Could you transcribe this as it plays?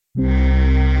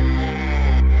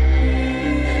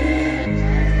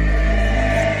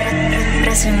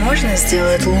Разве можно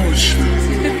сделать лучше?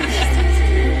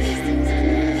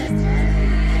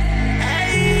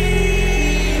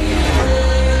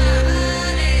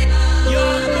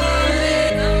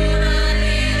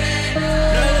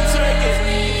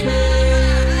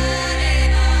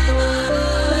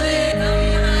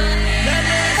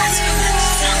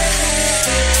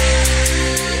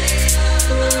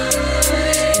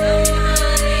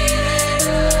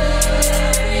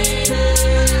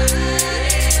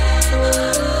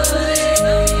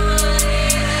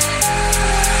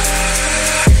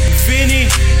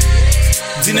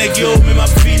 Dinegyo me ma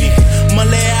Vini, ma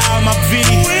lea ma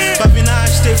Vini. Pa vina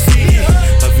acheter figi,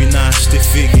 pa vina acheter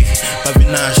figi, pa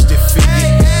vina acheter figi.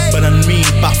 Banan mi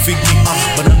pa figi,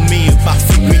 banan mi pa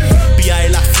figi. Pia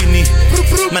el a fini,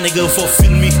 ma nigga faut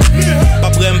filmer. Pa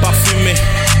brem pa fumer,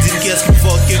 dis qu'est-ce qu'il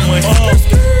faut que moi.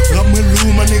 Rap me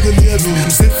lou, ma nigga lieve.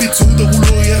 C'est fit sous de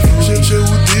rouleau hier. J'ai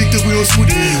ou dick de Rio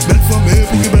Smoothie. Belle femme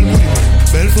pour qu'une belle booty.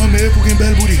 Belle femme pour qu'une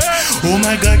belle booty. Oh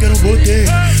my god, quelle beauté.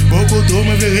 Beaucoup d'eau,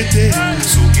 ma vérité.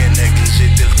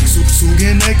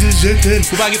 Sougen nek de jetel.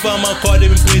 Ou pa ki fam ankor de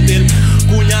mi pretel.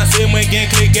 Kounya se mwen gen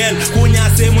klegel, kounya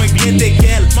se mwen bien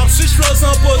tekel. Map switch flow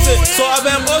sans pose. Soit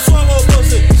avec moi, soit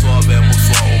opposé. Soit avec moi,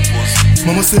 soit opposé.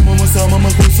 Maman c'est maman ça, maman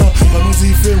comme ça. Pas nous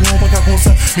y fait ou pas qu'à comme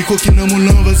ça. Mi coquine dans mon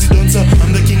lang, vas-y donne ça.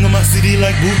 I'm the king of my city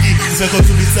like Boogie. C'est comme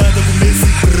tout bizarre de vous Messi.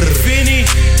 Vini,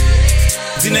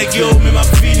 Dinegyo me ma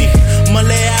Vini. Ma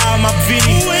lea ma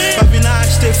Vini. Pa vina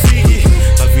acheter figi,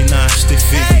 pa vina acheter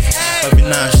figi, pa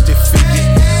vina acheter figi.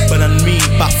 Banan mi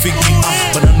pa figi,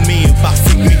 banan mi pa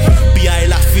figi. Pia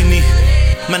el a fini,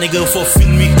 ma nigga faut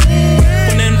filmer.